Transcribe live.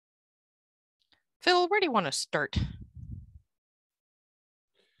Phil, where do you want to start?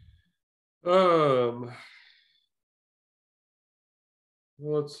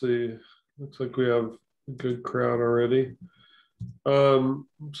 Let's see. Looks like we have a good crowd already. So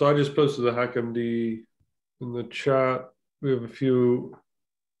I just posted the HackMD in the chat. We have a few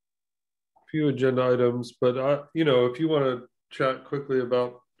agenda items, but if you want to chat quickly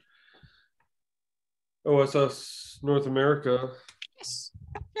about OSS North America. Yes.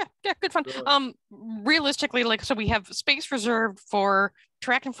 Yeah, good fun. Realistically, so we have space reserved for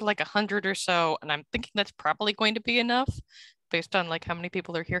tracking for 100 or so, and I'm thinking that's probably going to be enough based on how many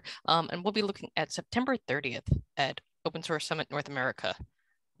people are here. And we'll be looking at September 30th at Open Source Summit North America.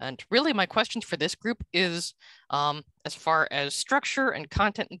 And really my questions for this group is, as far as structure and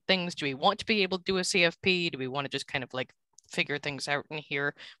content and things, do we want to be able to do a CFP? Do we want to just kind of figure things out in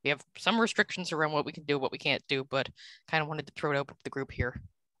here? We have some restrictions around what we can do, what we can't do, but kind of wanted to throw it open to the group here.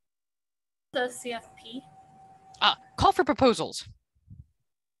 The CFP? Call for proposals.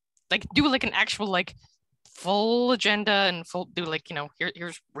 Do an actual full agenda and do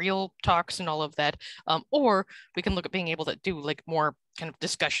here's real talks and all of that. Or we can look at being able to do more kind of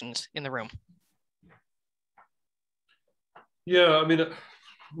discussions in the room. Yeah, I mean,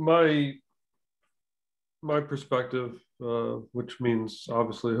 my perspective, which means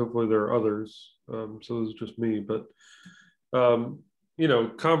obviously hopefully there are others, so this is just me, but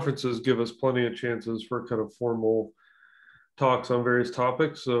conferences give us plenty of chances for kind of formal talks on various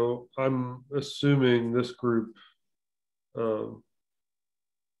topics. So I'm assuming this group, I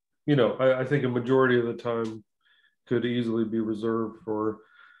think a majority of the time could easily be reserved for,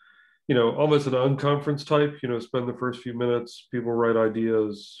 almost an unconference type, spend the first few minutes, people write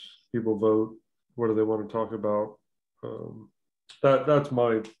ideas, people vote, what do they want to talk about? That's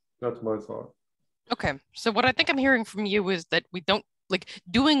my thought. Okay, so what I think I'm hearing from you is that we don't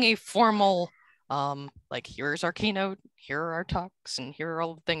doing a formal here's our keynote, here are our talks, and here are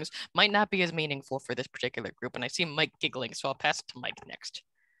all the things might not be as meaningful for this particular group. And I see Mike giggling, so I'll pass it to Mike next.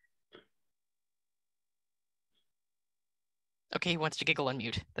 Okay, he wants to giggle on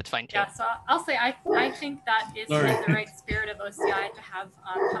mute. That's fine too. Yeah, so I'll say I think that is the right spirit of OCI to have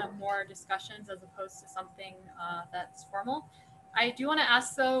kind of more discussions as opposed to something that's formal. I do want to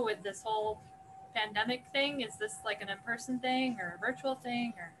ask though, with this whole pandemic thing, is this an in-person thing or a virtual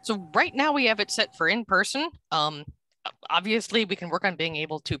thing? So right now we have it set for in-person. Obviously we can work on being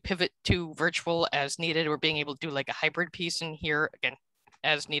able to pivot to virtual as needed, or being able to do a hybrid piece in here again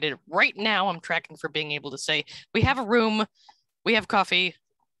as needed. Right now I'm tracking for being able to say we have a room, we have coffee,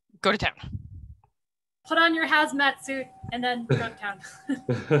 go to town. Put on your hazmat suit and then go to town.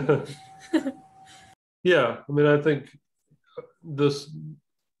 Yeah, I mean, I think the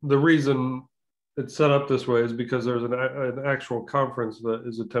reason it's set up this way is because there's an actual conference that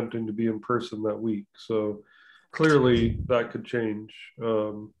is attempting to be in person that week. So clearly that could change.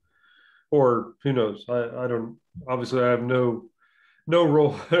 Or who knows? I don't, obviously I have no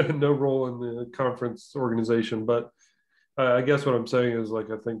role in the conference organization, but I guess what I'm saying is I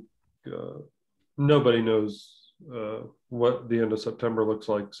think nobody knows what the end of September looks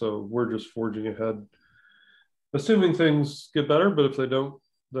like. So we're just forging ahead, assuming things get better, but if they don't,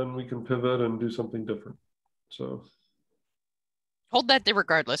 then we can pivot and do something different. So hold that day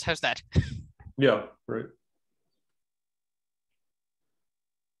regardless. How's that? Yeah, right.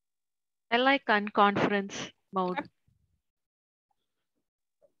 I like unconference mode. Okay.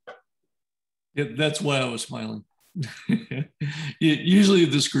 Yeah, that's why I was smiling. Usually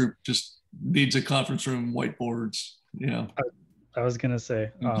this group just needs a conference room, whiteboards, I was going to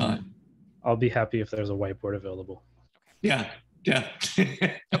say, I'll be happy if there's a whiteboard available. Yeah.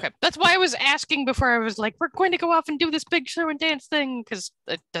 Okay, that's why I was asking before. I was like, we're going to go off and do this big show and dance thing, because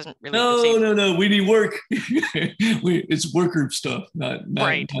it doesn't really. No. We need work. It's work group stuff, not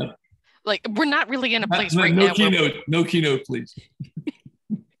right. We're not really in a place right now. No keynote, please.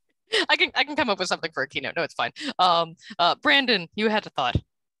 I can come up with something for a keynote. No, it's fine. Brandon, you had a thought.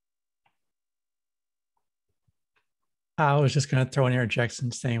 I was just going to throw an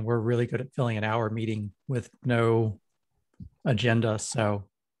interjection saying we're really good at filling an hour meeting with no agenda, so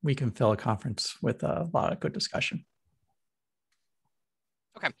we can fill a conference with a lot of good discussion.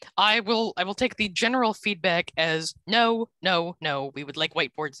 Okay, I will take the general feedback as no. We would like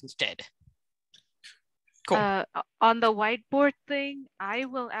whiteboards instead. Cool. On the whiteboard thing, I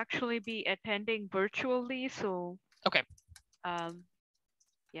will actually be attending virtually, so. Okay.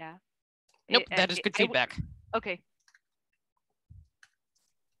 Yeah. Nope, that is good feedback. Okay.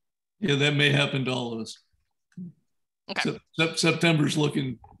 Yeah, that may happen to all of us. Okay. So, September's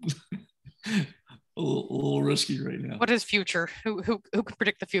looking little risky right now. What is future? Who can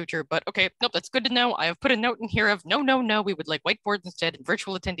predict the future? But okay, nope, that's good to know. I have put a note in here of no. We would like whiteboards instead, and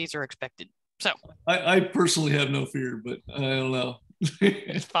virtual attendees are expected. So I personally have no fear, but I don't know.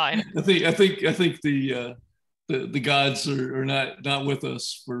 It's fine. I think the gods are not with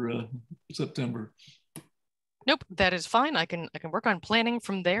us for September. Nope, that is fine. I can work on planning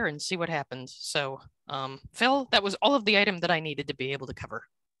from there and see what happens. So, Phil, that was all of the item that I needed to be able to cover.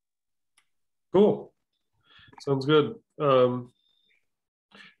 Cool. Sounds good. And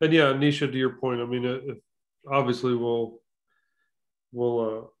yeah, Nisha, to your point, I mean, obviously we'll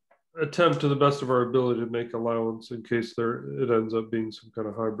attempt to the best of our ability to make allowance in case it ends up being some kind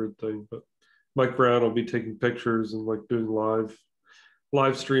of hybrid thing. But Mike Brown will be taking pictures and like doing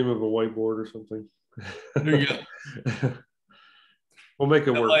live stream of a whiteboard or something. There you go. We'll make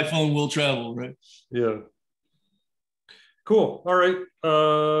it work. iPhone will travel, right? Yeah. Cool. All right.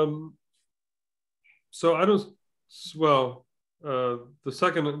 So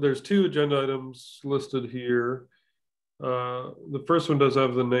there's 2 agenda items listed here. The first one does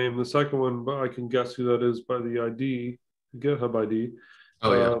have the name. The second one, but I can guess who that is by the ID, GitHub ID.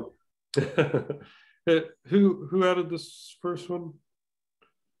 Oh yeah. Who added this first one?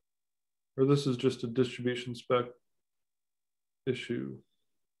 Or this is just a distribution spec issue?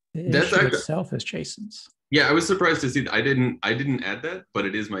 The That's issue actually, itself is Jason's. yeah, I was surprised to see that. I didn't add that, but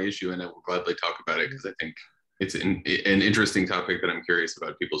it is my issue, and I will gladly talk about it because I think it's an interesting topic that I'm curious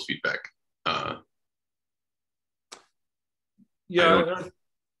about people's feedback. Yeah,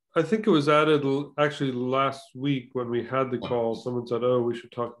 I think it was added actually last week when we had the call. Someone said, "Oh, we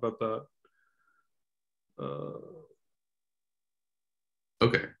should talk about that."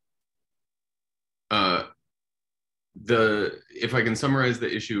 Okay. If I can summarize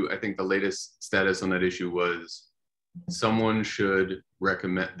the issue, I think the latest status on that issue was someone should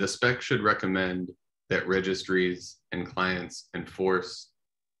recommend, the spec should recommend that registries and clients enforce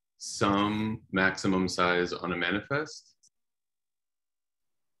some maximum size on a manifest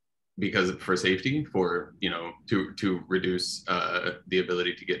because for safety, for, to reduce the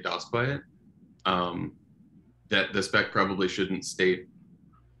ability to get DOSed by it. That the spec probably shouldn't state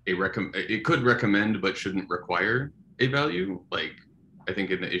it could recommend but shouldn't require a value. Like, I think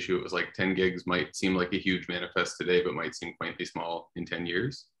in the issue it was like 10 gigs might seem like a huge manifest today, but might seem quaintly small in 10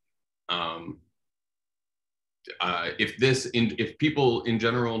 years. If people in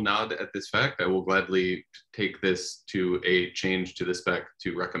general nod at this fact, I will gladly take this to a change to the spec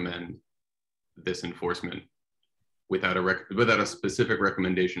to recommend this enforcement without a specific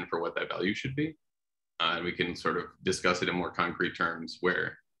recommendation for what that value should be. And we can sort of discuss it in more concrete terms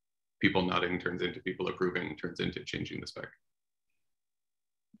where people nodding turns into people approving, turns into changing the spec.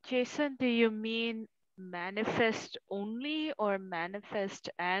 Jason, do you mean manifest only or manifest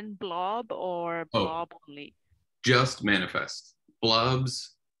and blob or blob only? Just manifest.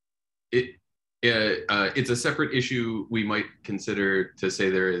 Blobs, it's a separate issue we might consider to say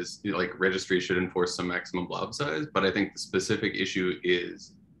there is, like, registry should enforce some maximum blob size, but I think the specific issue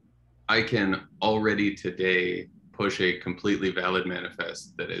is I can already today push a completely valid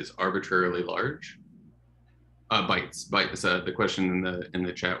manifest that is arbitrarily large. Bytes. The question in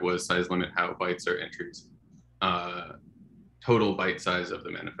the chat was size limit how bytes are entries. Total byte size of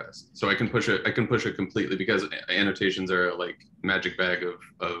the manifest. So I can push it completely, because annotations are like magic bag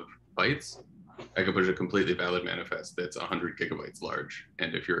of bytes. I can push a completely valid manifest that's 100 gigabytes large.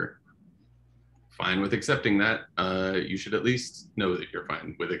 And if you're fine with accepting that, you should at least know that you're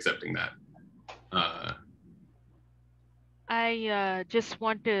fine with accepting that. I just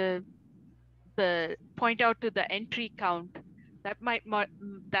want to point out to the entry count that might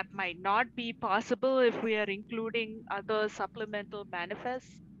not be possible if we are including other supplemental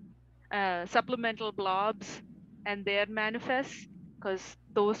manifests, supplemental blobs and their manifests, because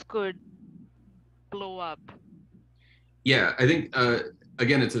those could blow up. Yeah, I think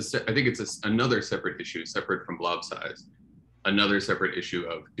again, I think it's another separate issue, separate from blob size. Another separate issue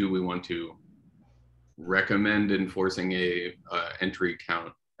of, do we want to recommend enforcing a entry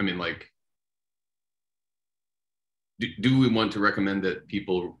count? I mean, like, do we want to recommend that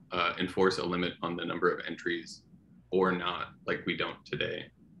people enforce a limit on the number of entries or not, like we don't today?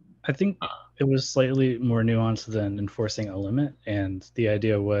 I think it was slightly more nuanced than enforcing a limit, and the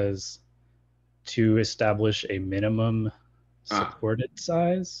idea was to establish a minimum supported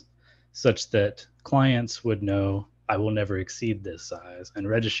size such that clients would know I will never exceed this size, and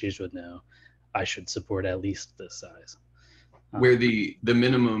registries would know I should support at least this size. Where the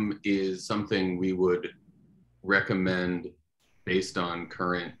minimum is something we would recommend based on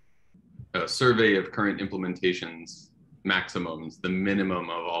current survey of current implementations maximums, the minimum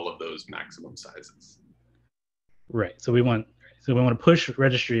of all of those maximum sizes. Right. So we want to push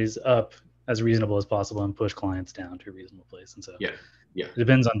registries up as reasonable as possible and push clients down to a reasonable place. And so yeah, it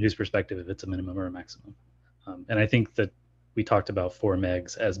depends on whose perspective if it's a minimum or a maximum. And I think that we talked about 4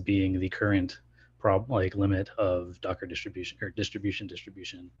 megs as being the current limit of Docker distribution or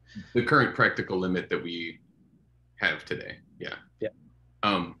distribution. The current practical limit that we have today. Yeah. Yeah.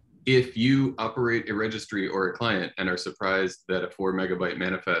 If you operate a registry or a client and are surprised that a 4 megabyte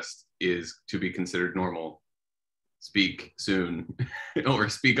manifest is to be considered normal, speak soon or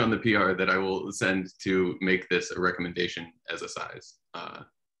speak on the PR that I will send to make this a recommendation as a size.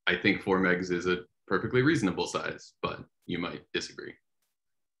 I think 4 megs is a perfectly reasonable size, but you might disagree.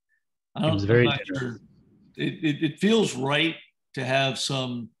 Seems very I'm not sure. It feels right to have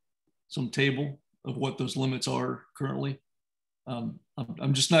some table of what those limits are currently.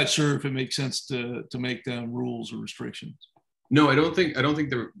 I'm just not sure if it makes sense to make them rules or restrictions. No, I don't think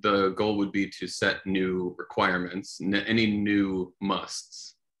the goal would be to set new requirements, any new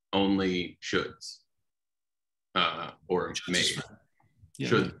musts, only shoulds, or may. Yeah.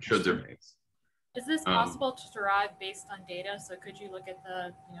 Shoulds or mays. Is this possible to derive based on data? So could you look at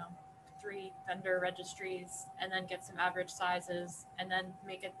the 3 vendor registries and then get some average sizes and then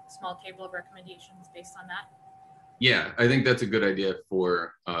make a small table of recommendations based on that? Yeah, I think that's a good idea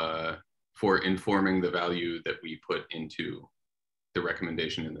for informing the value that we put into the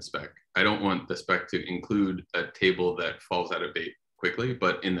recommendation in the spec. I don't want the spec to include a table that falls out of date quickly,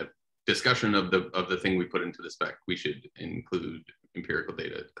 but in the discussion of the thing we put into the spec, we should include empirical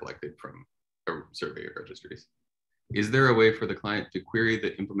data collected from a survey of registries. Is there a way for the client to query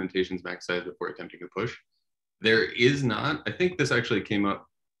the implementation's max size before attempting to push? There is not. I think this actually came up.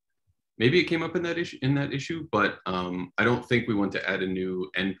 Maybe it came up in that issue, but I don't think we want to add a new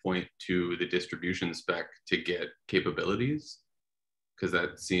endpoint to the distribution spec to get capabilities, because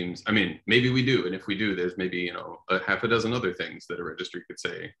that seems, I mean, maybe we do, and if we do, there's maybe a half a dozen other things that a registry could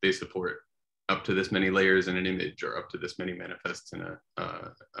say they support up to this many layers in an image or up to this many manifests in a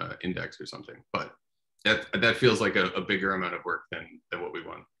index or something. But that feels like a bigger amount of work than what we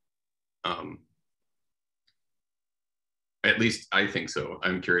want. At least I think so.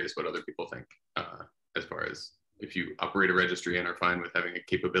 I'm curious what other people think as far as if you operate a registry and are fine with having a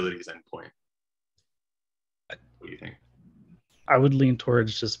capabilities endpoint. What do you think? I would lean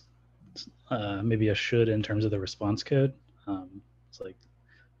towards just maybe a should in terms of the response code. It's like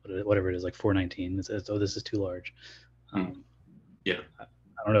whatever it is, like 419. It says, oh, this is too large. Yeah. I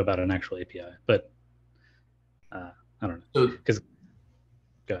don't know about an actual API, but I don't know. Because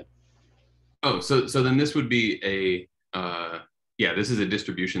go ahead. Oh, so then this would be this is a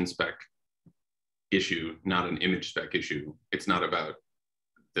distribution spec issue, not an image spec issue. It's not about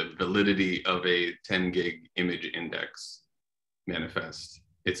the validity of a 10 gig image index manifest.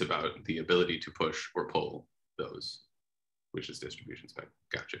 It's about the ability to push or pull those, which is distribution spec.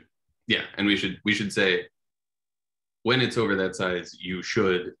 Gotcha. Yeah, and we should say when it's over that size, you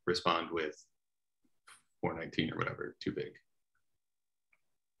should respond with 419 or whatever, too big.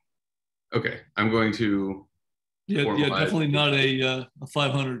 Okay, I'm going to definitely not a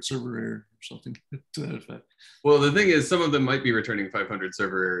 500 server error or something to that effect. Well, the thing is, some of them might be returning 500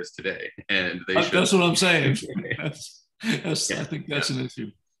 server errors today, and they should. That's what I'm saying. I think that's an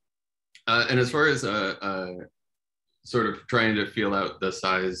issue. And as far as sort of trying to feel out the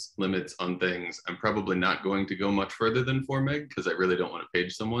size limits on things, I'm probably not going to go much further than 4 meg because I really don't want to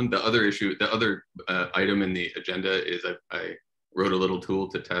page someone. The other item in the agenda is I wrote a little tool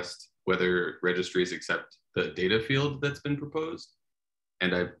to test whether registries accept the data field that's been proposed.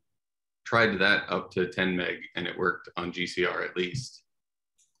 And I tried that up to 10 meg and it worked on GCR at least.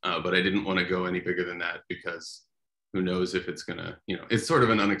 But I didn't want to go any bigger than that because who knows if it's gonna, it's sort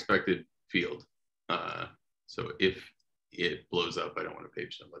of an unexpected field. So if it blows up, I don't want to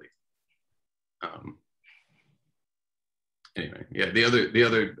page somebody. Anyway, yeah, the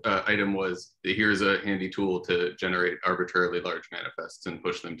other item was here's a handy tool to generate arbitrarily large manifests and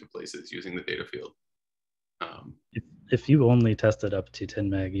push them to places using the data field. If you only tested up to 10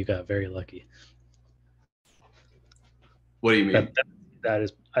 meg, you got very lucky. What do you mean? That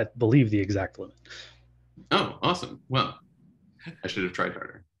is, I believe, the exact limit. Oh, awesome. Well, I should have tried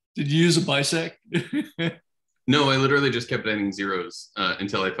harder. Did you use a bisect? No, I literally just kept adding zeros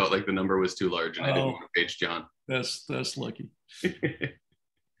until I felt like the number was too large and I didn't want to page John. That's lucky.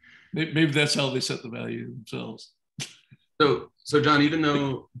 Maybe that's how they set the value themselves. So John, even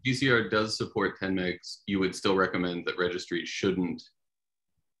though GCR does support 10 megs, you would still recommend that registries should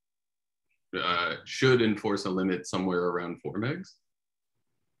enforce a limit somewhere around 4 megs?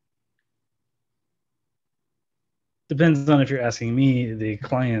 depends on if you're asking me, the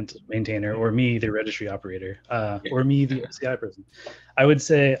client maintainer, or me, the registry operator, or me, the OCI person. I would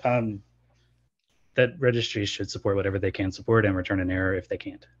say that registries should support whatever they can support and return an error if they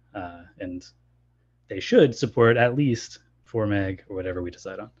can't. And they should support at least 4 meg or whatever we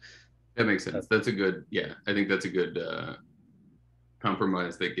decide on. That makes sense. That's a good, I think that's a good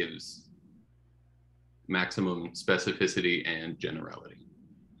compromise that gives maximum specificity and generality.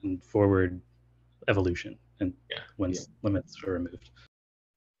 And forward evolution and once limits are removed.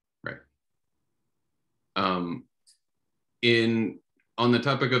 Right. On the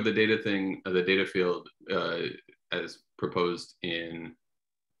topic of the data thing, the data field as proposed in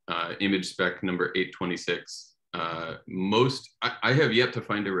image spec number 826, I have yet to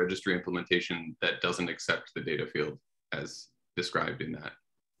find a registry implementation that doesn't accept the data field as described in that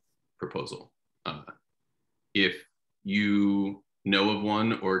proposal. If you know of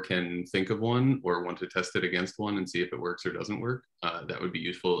one or can think of one or want to test it against one and see if it works or doesn't work, that would be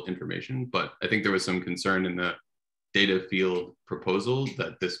useful information. But I think there was some concern in the data field proposal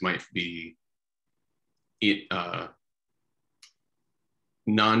that this might be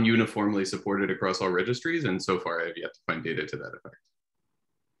non-uniformly supported across all registries, and so far I have yet to find data to that effect.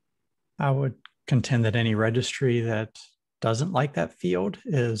 I would contend that any registry that doesn't like that field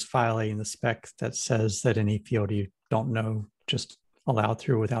is violating the spec that says that any field you don't know, just allow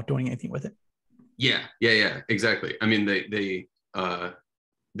through without doing anything with it. Yeah, exactly. I mean, the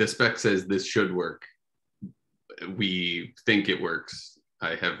spec says this should work. We think it works.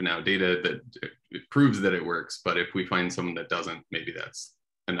 I have now data that proves that it works, but if we find someone that doesn't, maybe that's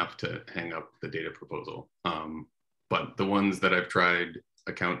enough to hang up the data proposal. But the ones that I've tried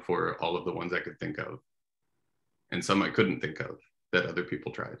account for all of the ones I could think of, and some I couldn't think of that other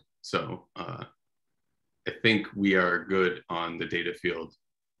people tried. So I think we are good on the data field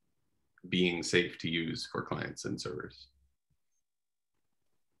being safe to use for clients and servers.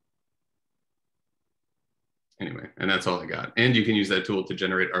 Anyway, and that's all I got. And you can use that tool to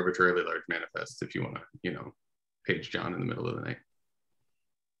generate arbitrarily large manifests if you want to, page John in the middle of the night.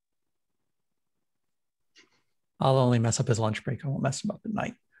 I'll only mess up his lunch break. I won't mess him up at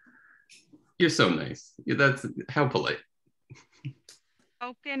night. You're so nice. That's how polite.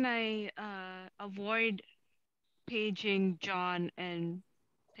 How can I avoid paging John and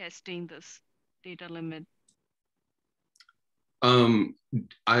testing this data limit?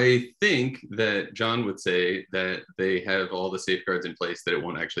 I think that John would say that they have all the safeguards in place that it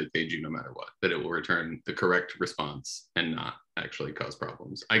won't actually page you no matter what, that it will return the correct response and not actually cause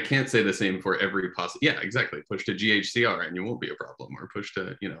problems. I can't say the same for every possible, exactly. Push to GHCR and you won't be a problem, or push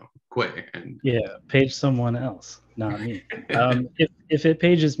to, Quay and page someone else, not me. if it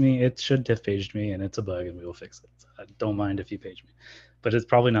pages me, it should have paged me and it's a bug and we will fix it. So I don't mind if you page me, but it's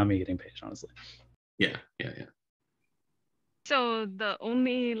probably not me getting paged, honestly. Yeah. So the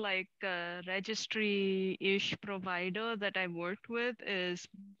only registry-ish provider that I worked with is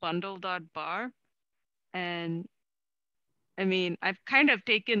bundle.bar. And I mean, I've kind of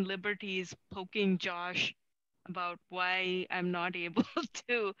taken liberties poking Josh about why I'm not able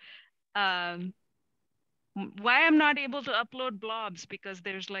to upload blobs, because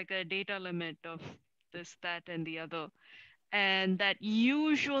there's like a data limit of this, that, and the other. And that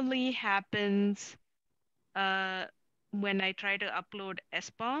usually happens when I try to upload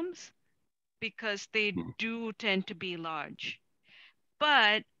SBOMs, because they do tend to be large.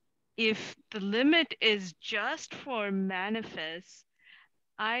 But if the limit is just for manifests,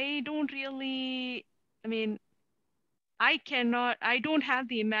 I don't have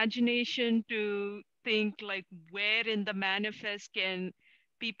the imagination to think like where in the manifest can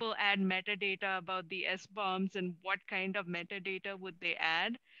people add metadata about the SBOMs and what kind of metadata would they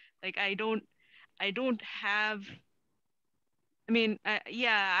add. Like I don't have,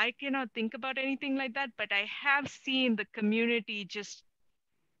 I cannot think about anything like that, but I have seen the community just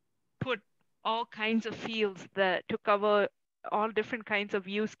put all kinds of fields to cover all different kinds of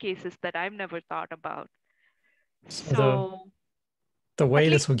use cases that I've never thought about. So the way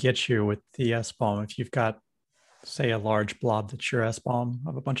this will get you with the SBOM, if you've got, say, a large blob that's your SBOM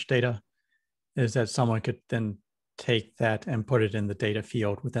of a bunch of data, is that someone could then take that and put it in the data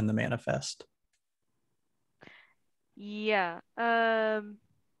field within the manifest. Yeah, I'm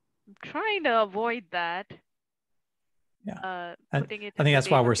trying to avoid that. Yeah, I think that's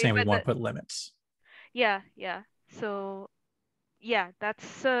why we're saying we want to put limits. Yeah. So, yeah,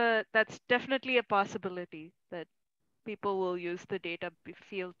 that's definitely a possibility that people will use the data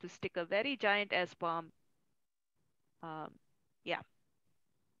field to stick a very giant SBOM. Yeah.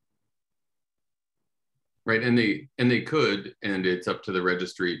 Right, and they could, and it's up to the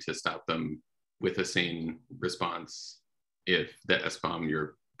registry to stop them with a sane response if the SBOM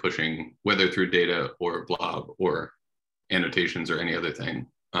you're pushing, whether through data or blob or annotations or any other thing,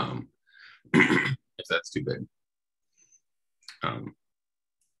 if that's too big.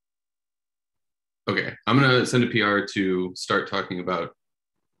 Okay, I'm gonna send a PR to start talking about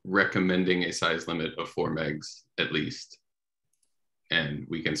recommending a size limit of 4 megs at least. And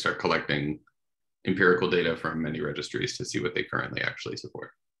we can start collecting empirical data from many registries to see what they currently actually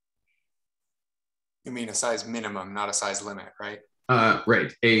support. You mean a size minimum, not a size limit, right?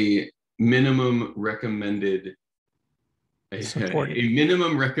 Right, a minimum recommended, a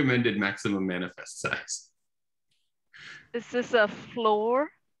minimum recommended maximum manifest size. Is this a floor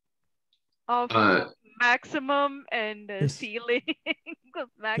of maximum and a ceiling of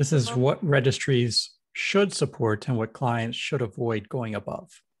maximum? This is what registries should support and what clients should avoid going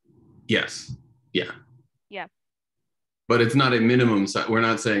above. Yes. Yeah. Yeah. But it's not a minimum size. We're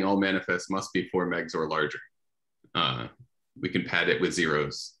not saying all manifests must be 4 megs or larger. We can pad it with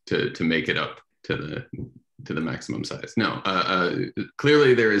zeros to make it up to the maximum size. No,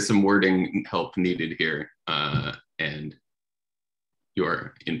 clearly there is some wording help needed here, and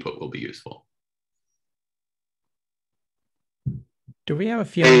your input will be useful. Do we have a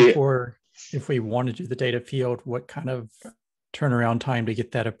feeling for, if we want to do the data field, what kind of turnaround time to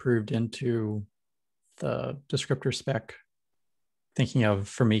get that approved into the descriptor spec? Thinking of,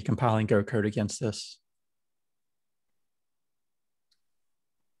 for me, compiling Go code against this.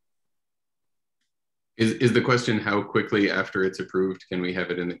 Is the question how quickly after it's approved can we have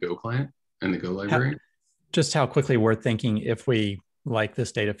it in the Go client and the Go library? Just how quickly we're thinking, if we like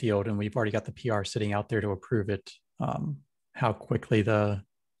this data field and we've already got the PR sitting out there to approve it, how quickly the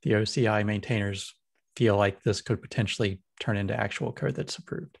OCI maintainers feel like this could potentially turn into actual code that's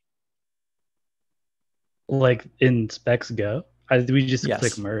approved. Like in specs Go, we just Yes.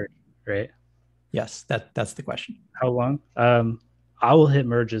 click merge, right? Yes, that's the question. How long? I will hit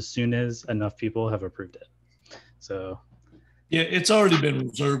merge as soon as enough people have approved it. So yeah, it's already been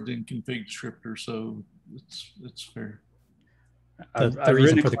reserved in config descriptor, so it's fair. The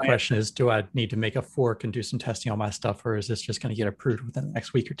reason for the question is, do I need to make a fork and do some testing on my stuff, or is this just going to get approved within the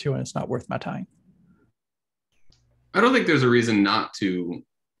next week or two and it's not worth my time? I don't think there's a reason not to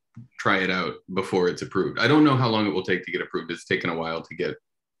try it out before it's approved. I don't know how long it will take to get approved. It's taken a while to get.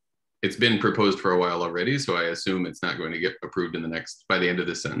 It's been proposed for a while already, so I assume it's not going to get approved by the end of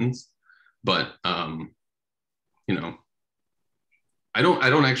this sentence. But you know, I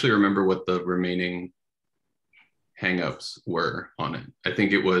don't actually remember what the remaining hangups were on it. I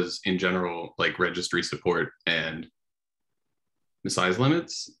think it was in general like registry support and the size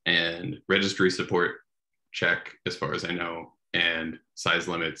limits, and registry support check as far as I know, and size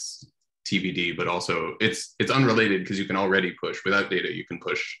limits TBD, but also it's unrelated because you can already push without data. You can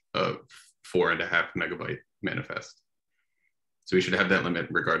push a 4.5 megabyte manifest. So we should have that limit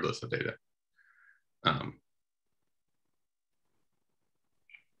regardless of data.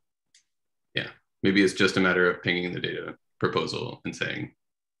 Yeah, maybe it's just a matter of pinging the data proposal and saying,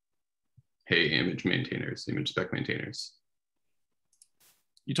 hey, image maintainers, image spec maintainers.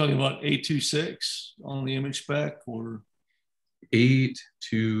 You talking about 826 on the image spec or?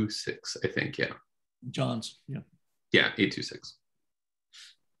 826, I think, yeah. John's, yeah. Yeah, 826.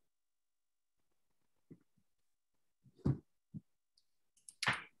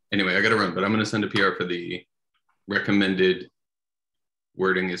 Anyway, I gotta run, but I'm gonna send a PR for the recommended,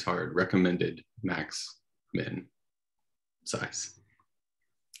 wording is hard, recommended max min size.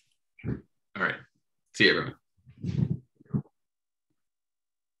 All right, see you everyone.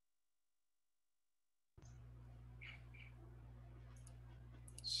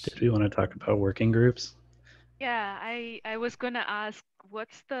 Did we want to talk about working groups? Yeah, I was going to ask,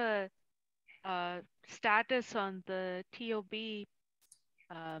 what's the status on the TOB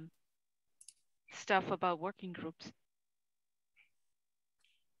stuff about working groups?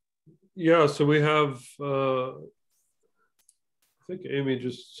 Yeah, so we have, I think Amy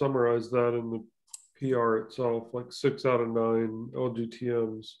just summarized that in the PR itself, like 6 out of 9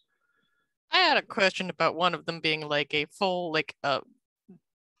 LGTMs. I had a question about one of them being like a full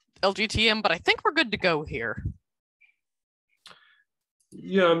LGTM, but I think we're good to go here.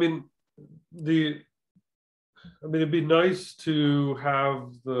 Yeah, I mean, it'd be nice to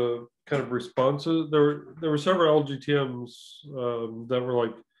have the kind of responses. There were several LGTMs that were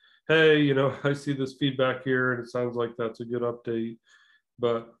like, hey, you know, I see this feedback here and it sounds like that's a good update,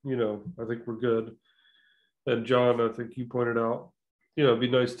 but, you know, I think we're good. And John, I think you pointed out, you know, it'd be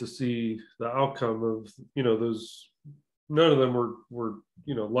nice to see the outcome of, you know, those. None of them were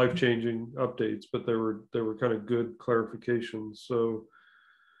you know, life-changing updates, but they were kind of good clarifications. So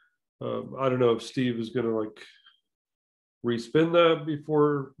I don't know if Steve is going to like respin that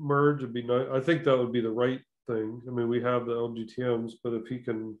before merge. It'd be nice. I think that would be the right thing. I mean, we have the LGTMs, but if he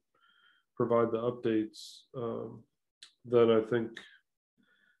can provide the updates, then I think,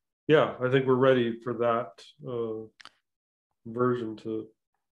 yeah, I think we're ready for that version to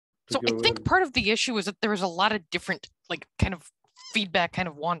so I think in. part of the issue is that there was a lot of different like kind of feedback kind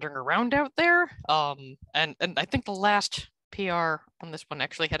of wandering around out there. And I think the last PR on this one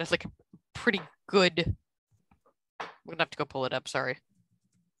actually had like a pretty good, I'm gonna have to go pull it up, sorry.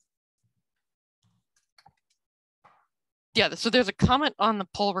 Yeah, so there's a comment on the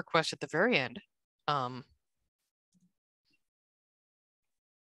pull request at the very end.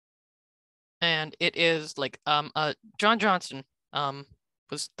 And it is like John Johnson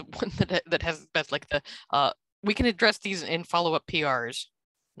was the one that has best like the we can address these in follow-up PRs.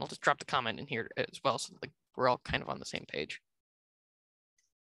 And I'll just drop the comment in here as well, so like we're all kind of on the same page.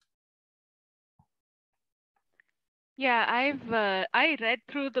 Yeah, I read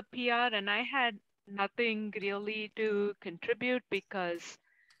through the PR and I had nothing really to contribute because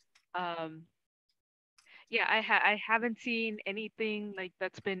yeah, I haven't seen anything like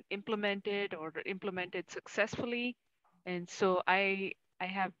that's been implemented or implemented successfully, and so I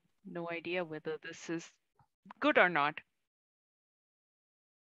have no idea whether this is good or not.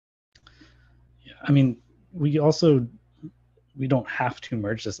 Yeah, I mean, we don't have to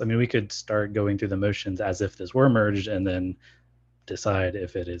merge this. I mean, we could start going through the motions as if this were merged and then decide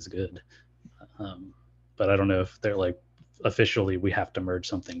if it is good. But I don't know if they're like officially we have to merge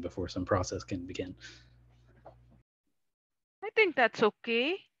something before some process can begin. I think that's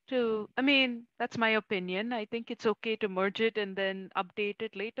okay to, I mean, that's my opinion. I think it's okay to merge it and then update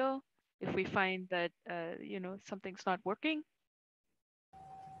it later if we find that, you know, something's not working.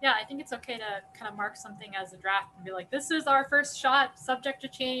 Yeah, I think it's okay to kind of mark something as a draft and be like, this is our first shot, subject to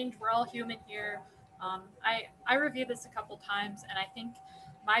change. We're all human here. I reviewed this a couple times, and I think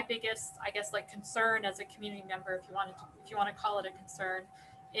my biggest, I guess, like concern as a community member, if you want to call it a concern,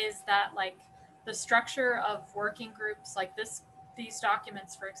 is that like the structure of working groups like these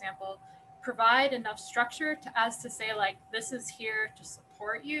documents, for example, provide enough structure as to say like this is here to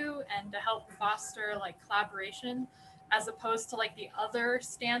support you and to help foster like collaboration, as opposed to like the other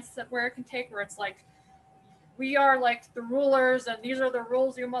stance that where it can take, where it's like we are like the rulers and these are the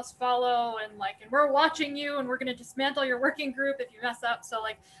rules you must follow, and we're watching you and we're going to dismantle your working group if you mess up. So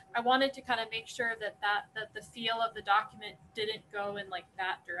like I wanted to kind of make sure that the feel of the document didn't go in like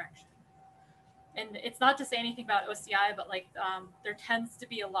that direction. And it's not to say anything about OCI, but like there tends to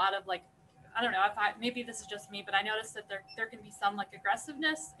be a lot of like, I don't know if maybe this is just me, but I noticed that there can be some like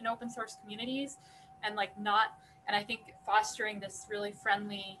aggressiveness in open source communities, and like not, and I think fostering this really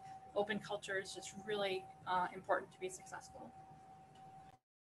friendly open culture is just really important to be successful.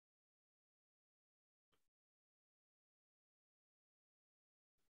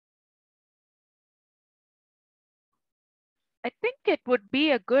 I think it would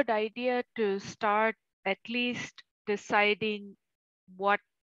be a good idea to start at least deciding what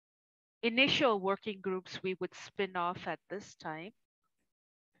initial working groups we would spin off at this time.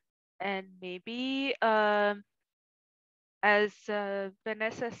 And maybe, as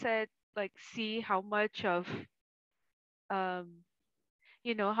Vanessa said, like see how much of,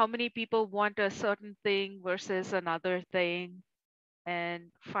 you know, how many people want a certain thing versus another thing,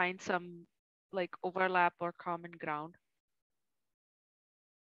 and find some like overlap or common ground.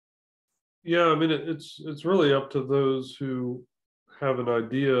 Yeah, I mean, it's really up to those who have an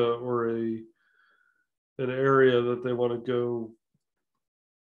idea or an area that they want to go,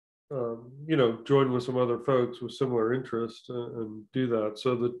 you know, join with some other folks with similar interests and do that.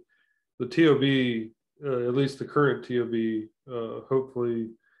 So the TOB, at least the current TOB, hopefully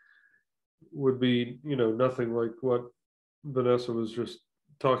would be, you know, nothing like what Vanessa was just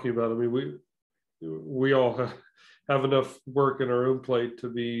talking about. I mean, we all have enough work in our own plate to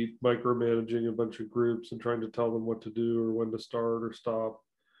be micromanaging a bunch of groups and trying to tell them what to do or when to start or stop.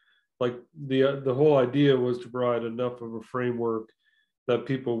 Like the whole idea was to provide enough of a framework that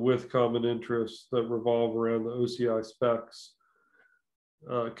people with common interests that revolve around the OCI specs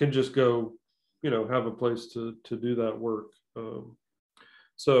can just go, you know, have a place to do that work.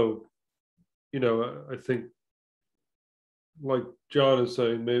 So, you know, I think, like John is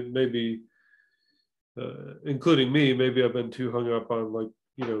saying, maybe including me, maybe I've been too hung up on like,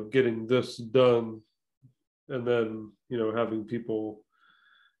 you know, getting this done, and then, you know, having people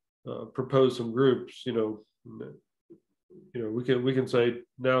propose some groups. You know, we can say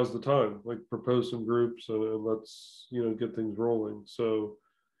now's the time, like propose some groups and let's, you know, get things rolling. So,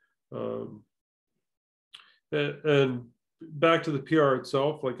 and back to the PR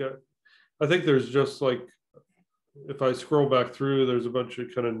itself, like I think there's just like, if I scroll back through, there's a bunch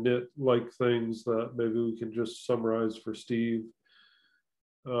of kind of nit-like things that maybe we can just summarize for Steve.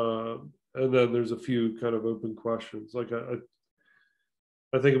 And then there's a few kind of open questions. Like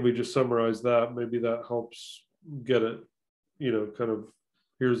I think if we just summarize that, maybe that helps get it, you know, kind of,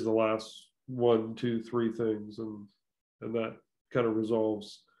 here's the last 1, 2, 3 things, and that kind of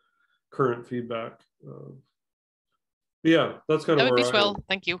resolves current feedback. Yeah, that's kind of That would where be swell.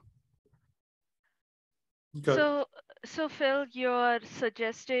 Thank you. Okay. So Phil, you're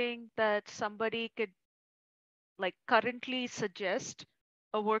suggesting that somebody could like currently suggest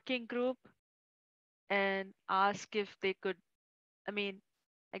a working group and ask if they could, I mean,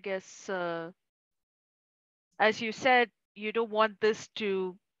 I guess, as you said, you don't want this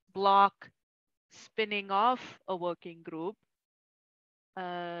to block spinning off a working group.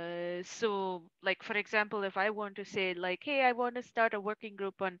 So like, for example, if I want to say like, hey, I want to start a working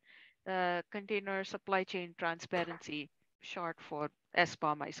group on container supply chain transparency, short for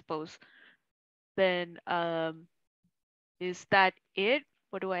SBOM, I suppose, then is that it?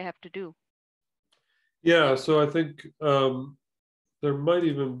 What do I have to do? Yeah, so I think there might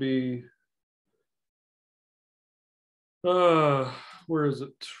even be, where is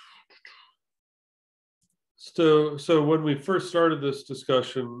it? So when we first started this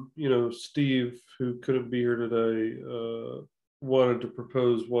discussion, you know, Steve, who couldn't be here today, wanted to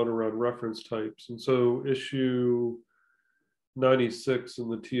propose one around reference types. And so issue 96 in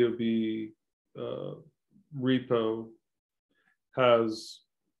the TOB repo has,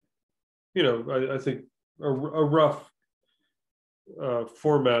 you know, I think a rough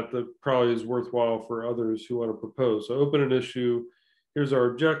format that probably is worthwhile for others who want to propose. So open an issue, here's our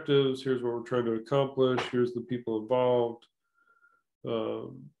objectives, here's what we're trying to accomplish, here's the people involved.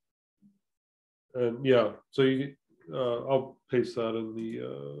 And yeah, so I'll paste that in the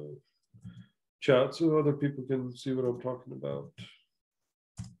chat so other people can see what I'm talking about.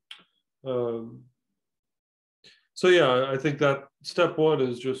 So yeah, I think that step one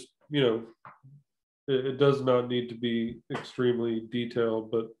is just, you know, it does not need to be extremely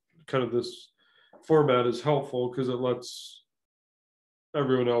detailed, but kind of this format is helpful because it lets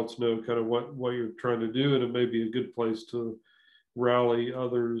everyone else know kind of what you're trying to do, and it may be a good place to rally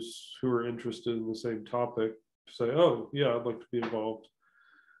others who are interested in the same topic to say, oh yeah, I'd like to be involved.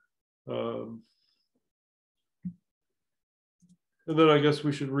 And then I guess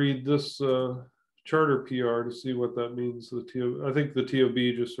we should read this charter PR to see what that means. I think the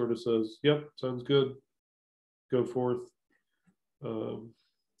TOB just sort of says, yep, sounds good, go forth. And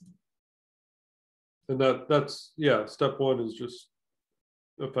that's, yeah, step one is just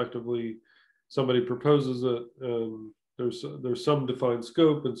effectively somebody proposes it, and there's some defined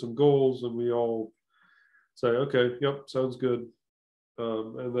scope and some goals, and we all say, okay, yep, sounds good.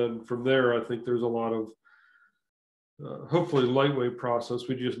 And then from there, I think there's a lot of hopefully lightweight process.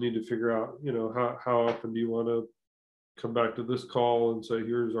 We just need to figure out, you know, how often do you want to come back to this call and say,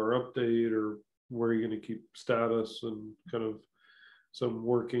 here's our update, or where are you going to keep status, and kind of some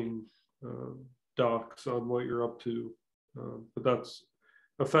working docs on what you're up to. But that's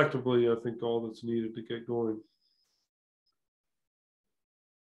effectively, I think, all that's needed to get going.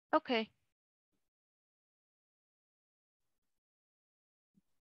 Okay.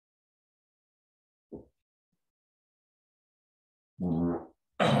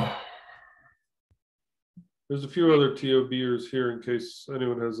 There's a few other TOBers here in case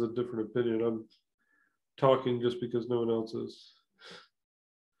anyone has a different opinion. I'm talking just because no one else is.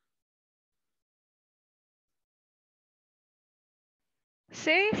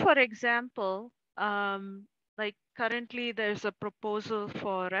 Say, for example, like currently there's a proposal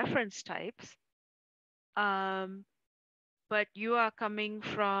for reference types, but you are coming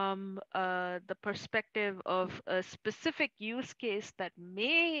from the perspective of a specific use case that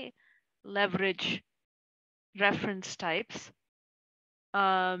may leverage reference types.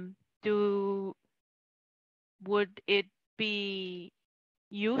 Would it be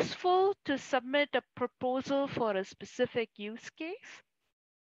useful to submit a proposal for a specific use case?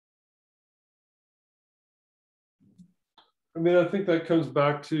 I mean, I think that comes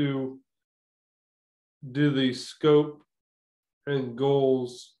back to, do the scope and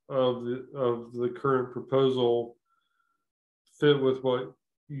goals of the current proposal fit with what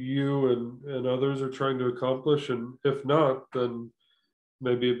you and others are trying to accomplish? And if not, then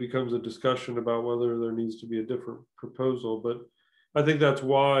maybe it becomes a discussion about whether there needs to be a different proposal. But I think that's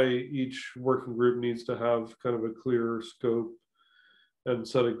why each working group needs to have kind of a clearer scope and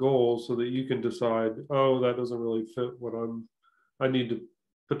set of goals, so that you can decide, oh, that doesn't really fit what I need to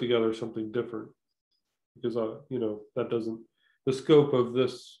put together something different, because you know, that doesn't, the scope of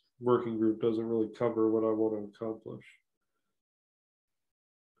this working group doesn't really cover what I want to accomplish.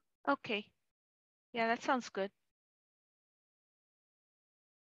 Okay. Yeah, that sounds good.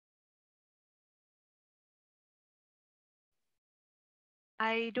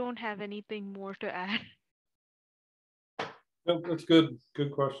 I don't have anything more to add. No, that's good.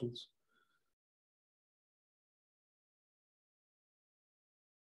 Good questions.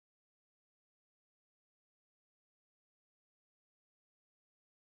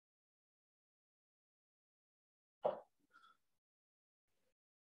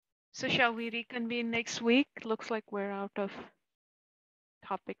 So shall we reconvene next week? Looks like we're out of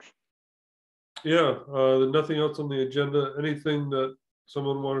topics. Yeah, there's nothing else on the agenda. Anything that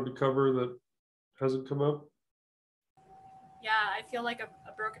someone wanted to cover that hasn't come up? Yeah, I feel like a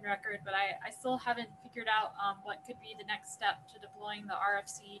broken record, but I still haven't figured out what could be the next step to deploying the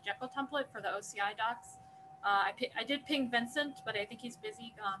RFC Jekyll template for the OCI docs. I did ping Vincent, but I think he's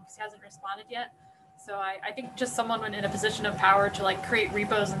busy because he hasn't responded yet. So I think just someone in a position of power to like create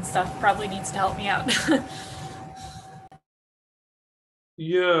repos and stuff probably needs to help me out.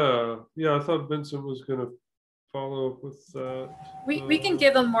 Yeah, I thought Vincent was going to follow up with that. We can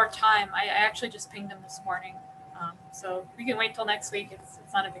give him more time. I actually just pinged him this morning. So we can wait till next week. It's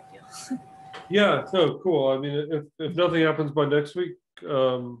not a big deal. Yeah, no, cool. I mean, if nothing happens by next week,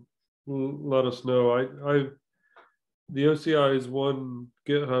 let us know. The OCI is one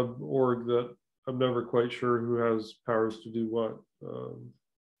GitHub org that I'm never quite sure who has powers to do what.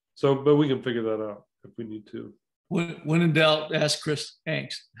 But we can figure that out if we need to. When in doubt, ask Chris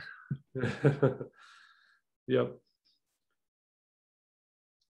Hanks. Yep.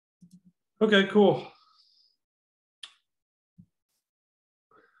 Okay, cool.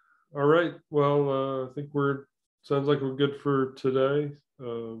 All right. Well, I think sounds like we're good for today.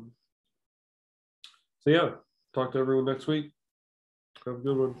 So yeah, talk to everyone next week. Have a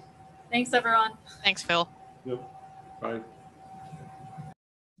good one. Thanks, everyone. Thanks, Phil. Yep. Bye.